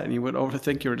upset and you would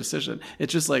overthink your decision.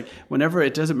 It's just like whenever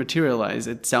it doesn't materialize,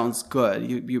 it sounds good.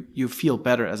 You feel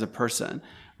better as a person,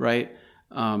 right?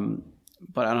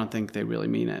 But I don't think they really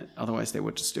mean it. Otherwise, they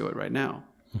would just do it right now.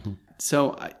 Mm-hmm.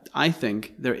 So I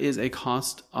think there is a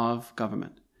cost of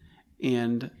government,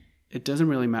 and it doesn't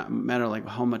really matter like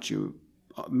how much you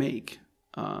make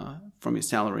from your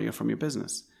salary or from your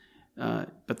business.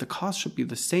 But the cost should be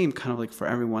the same kind of like for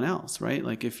everyone else, right?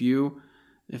 Like if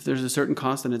there's a certain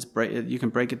cost and you can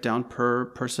break it down per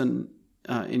person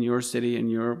in your city, in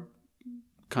your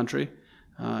country,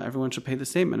 everyone should pay the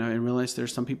same. And I realize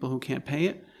there's some people who can't pay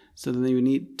it. So then you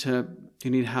need to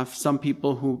have some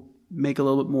people who make a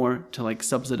little bit more to like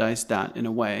subsidize that in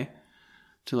a way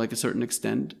to like a certain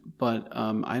extent. But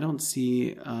I don't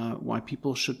see why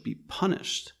people should be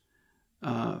punished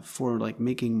for like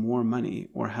making more money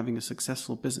or having a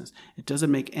successful business. It doesn't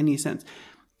make any sense.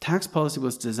 Tax policy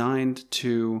was designed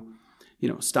to,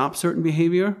 stop certain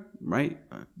behavior, right?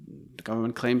 The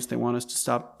government claims they want us to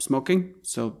stop smoking,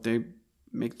 so they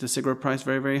make the cigarette price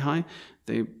very, very high.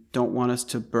 They don't want us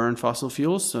to burn fossil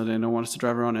fuels, so they don't want us to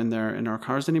drive around in our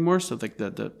cars anymore. So like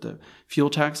the fuel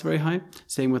tax very high.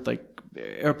 Same with like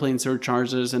airplane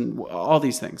surcharges and all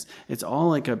these things. It's all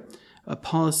like a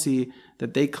policy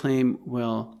that they claim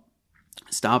will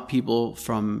stop people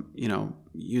from,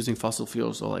 using fossil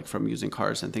fuels or like from using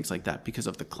cars and things like that because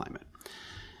of the climate.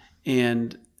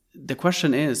 And the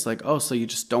question is like, oh, so you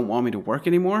just don't want me to work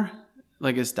anymore?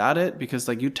 Like, is that it? Because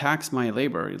like you tax my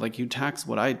labor, like you tax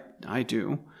what I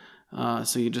do.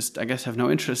 So you just, I guess, have no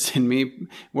interest in me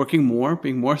working more,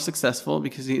 being more successful,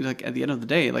 because like at the end of the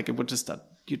day, like it would just,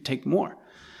 you'd take more.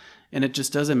 And it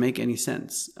just doesn't make any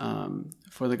sense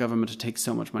for the government to take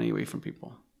so much money away from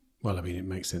people. Well, I mean, it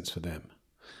makes sense for them.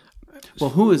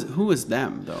 Well, who is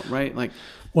them though, right? Like,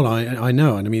 well, I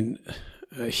know, and I mean,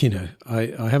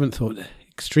 I haven't thought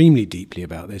extremely deeply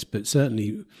about this, but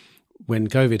certainly when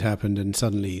COVID happened and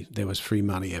suddenly there was free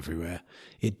money everywhere,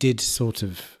 it did sort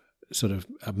of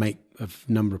make a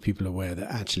number of people aware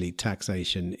that actually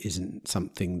taxation isn't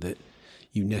something that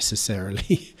you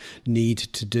necessarily need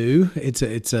to do.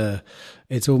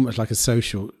 It's almost like a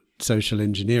social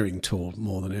engineering tool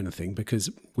more than anything, because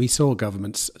we saw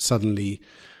governments suddenly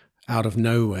out of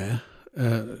nowhere,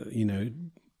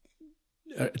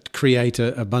 create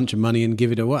a bunch of money and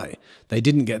give it away. They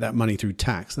didn't get that money through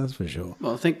tax, that's for sure.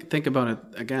 Well, think about it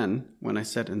again when I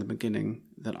said in the beginning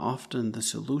that often the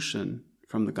solution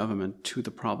from the government to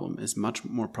the problem is much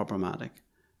more problematic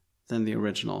than the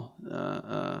original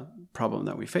problem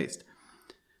that we faced.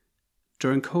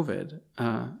 During COVID,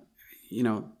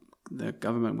 the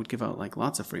government would give out like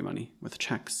lots of free money with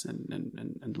checks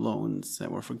and loans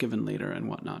that were forgiven later and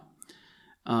whatnot.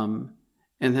 And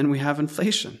then we have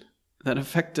inflation that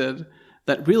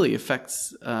really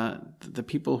affects the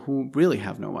people who really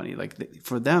have no money. Like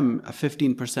for them, a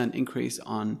 15% increase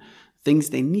on things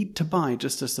they need to buy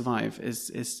just to survive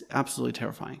is absolutely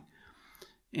terrifying.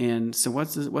 And so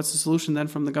what's the solution then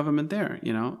from the government there?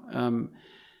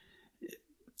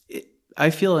 I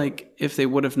feel like if they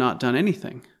would have not done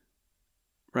anything,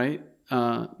 right,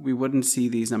 we wouldn't see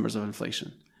these numbers of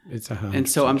inflation. And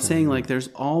so I'm saying like there's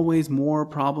always more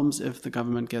problems if the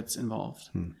government gets involved.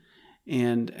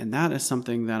 And that is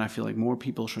something that I feel like more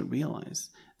people should realize,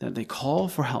 that they call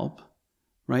for help,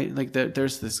 right? Like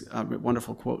there's this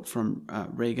wonderful quote from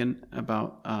Reagan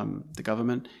about the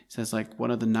government. It says like,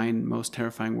 what are the 9 most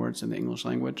terrifying words in the English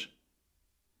language?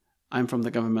 I'm from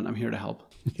the government, I'm here to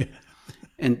help. Yeah.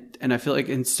 And I feel like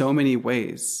in so many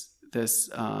ways, this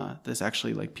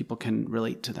actually like people can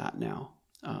relate to that now,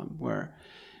 where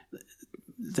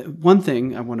the one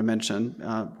thing I want to mention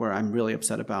where I'm really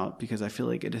upset about, because I feel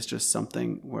like it is just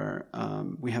something where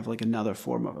we have like another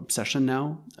form of obsession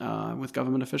now with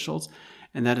government officials,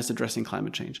 and that is addressing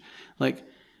climate change. Like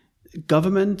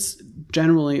governments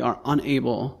generally are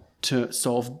unable to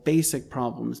solve basic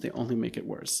problems. They only make it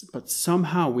worse. But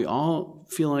somehow we all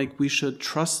feel like we should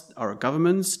trust our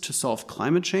governments to solve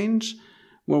climate change,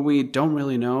 where we don't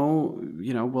really know,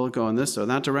 will it go in this or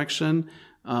that direction.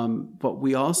 But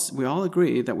we all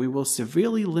agree that we will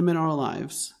severely limit our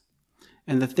lives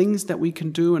and the things that we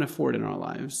can do and afford in our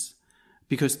lives,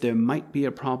 because there might be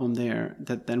a problem there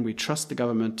that then we trust the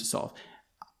government to solve.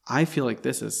 I feel like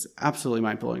this is absolutely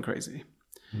mind-blowing crazy.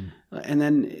 And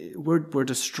then we're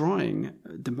destroying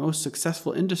the most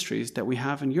successful industries that we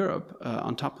have in Europe.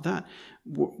 On top of that,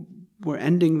 we're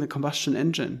ending the combustion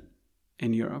engine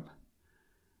in Europe.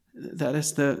 That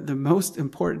is the most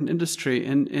important industry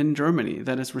in Germany,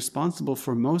 that is responsible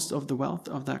for most of the wealth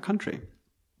of that country.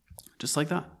 Just like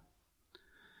that.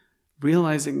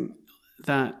 Realizing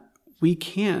that we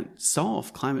can't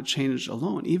solve climate change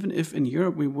alone. Even if in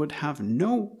Europe we would have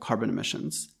no carbon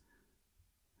emissions,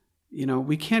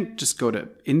 we can't just go to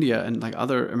India and like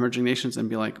other emerging nations and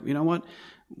be like, you know what?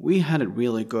 We had it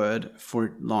really good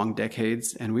for long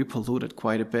decades and we polluted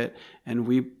quite a bit, and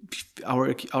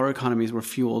our economies were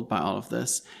fueled by all of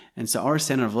this. And so our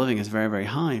standard of living is very, very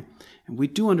high. And we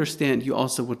do understand you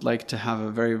also would like to have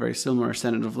a very, very similar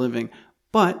standard of living,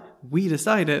 but we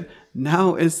decided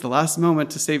now is the last moment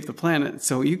to save the planet.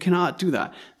 So you cannot do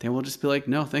that. They will just be like,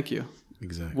 no, thank you.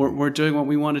 Exactly. We're doing what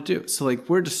we want to do. So like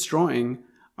we're destroying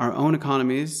our own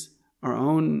economies, our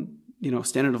own,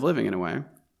 standard of living in a way.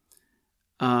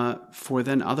 For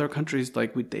then other countries,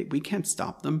 like we can't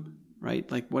stop them, right?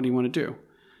 Like, what do you want to do?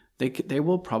 They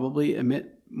will probably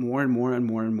emit more and more and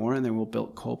more and more, and they will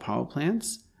build coal power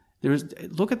plants.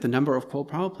 Look at the number of coal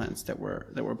power plants that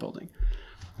we're building,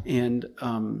 and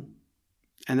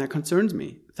that concerns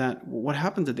me. That what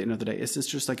happens at the end of the day, is this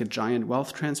just like a giant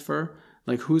wealth transfer?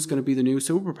 Like, who's going to be the new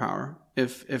superpower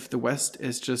if the West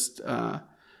is just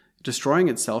destroying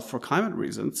itself for climate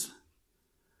reasons?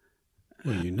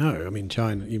 Well,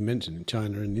 China, you mentioned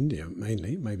China and India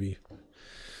mainly, maybe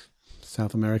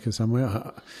South America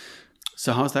somewhere.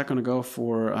 So how's that going to go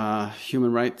for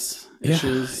human rights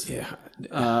issues,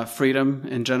 freedom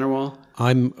in general?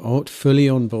 I'm fully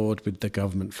on board with the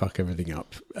government fuck everything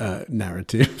up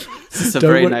narrative. This is a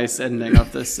very nice ending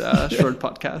of this short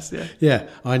podcast. Yeah. Yeah,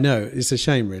 I know. It's a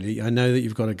shame, really. I know that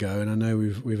you've got to go, and I know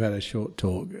we've had a short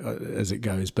talk as it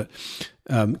goes. But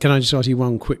can I just ask you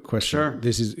one quick question? Sure.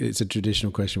 It's a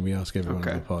traditional question we ask everyone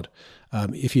on the pod.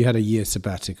 If you had a year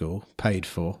sabbatical paid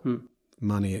for,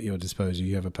 money at your disposal,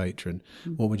 you have a patron,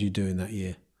 what would you do in that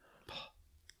year?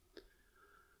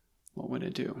 What would I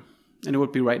do? And it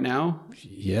would be right now?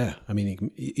 Yeah,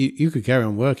 you could carry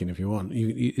on working if you want.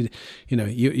 You're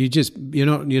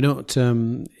not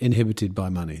inhibited by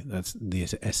money. That's the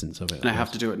essence of it. And I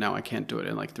have to do it now. I can't do it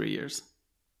in like 3 years.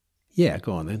 Yeah,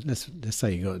 go on then. Let's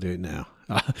say you got to do it now.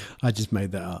 I just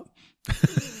made that up.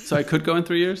 So I could go in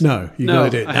 3 years? No, got to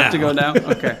do it now. I have to go now?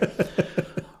 Okay.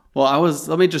 Well,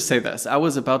 let me just say this. I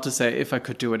was about to say if I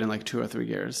could do it in like 2 or 3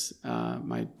 years.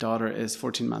 My daughter is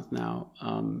 14 months now.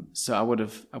 So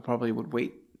I probably would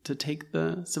wait to take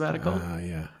the sabbatical.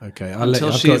 Yeah. Okay. I've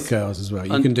got girls as well.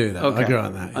 You can do that. Okay. I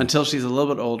grant that. Yeah. Until she's a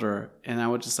little bit older, and I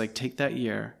would just like take that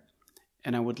year,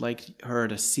 and I would like her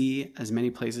to see as many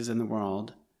places in the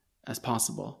world as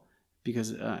possible,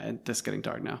 because and this is getting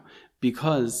dark now,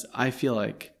 because I feel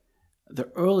like the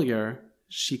earlier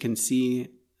she can see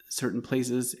certain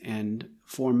places and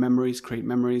form memories, create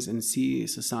memories, and see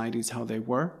societies how they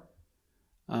were,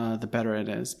 the better it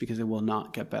is, because it will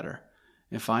not get better.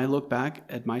 If I look back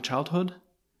at my childhood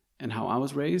and how I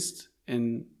was raised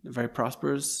in a very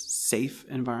prosperous, safe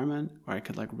environment where I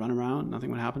could like run around,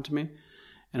 nothing would happen to me,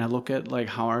 and I look at like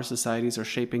how our societies are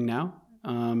shaping now,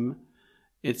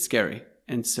 it's scary.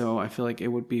 And so I feel like it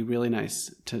would be really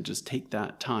nice to just take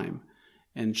that time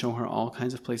and show her all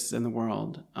kinds of places in the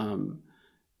world,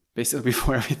 basically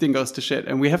before everything goes to shit.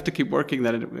 And we have to keep working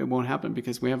that it won't happen,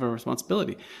 because we have a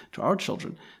responsibility to our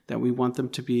children that we want them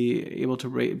to be able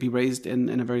to be raised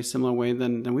in a very similar way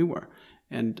than we were.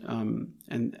 And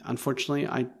unfortunately,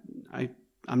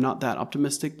 I'm not that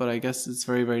optimistic, but I guess it's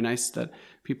very, very nice that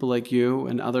people like you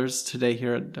and others today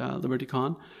here at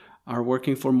LibertyCon are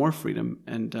working for more freedom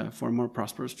and for a more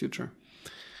prosperous future.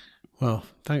 Well,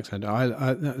 thanks, Andrew. I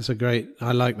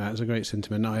like that. It's a great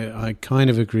sentiment. I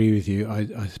kind of agree with you.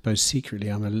 I suppose secretly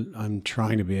I'm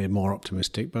trying to be more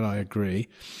optimistic, but I agree.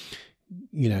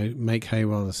 Make hay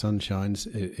while the sun shines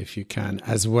if you can,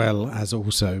 as well as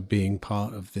also being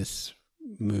part of this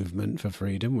movement for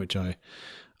freedom, which I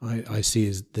see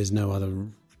as there's no other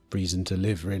reason to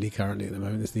live really currently at the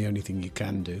moment. It's the only thing you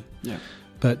can do. Yeah.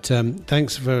 But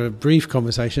thanks for a brief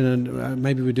conversation, and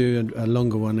maybe we'll do a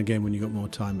longer one again when you've got more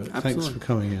time. But Absolutely. Thanks for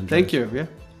coming, Andreas. Thank you. Yeah.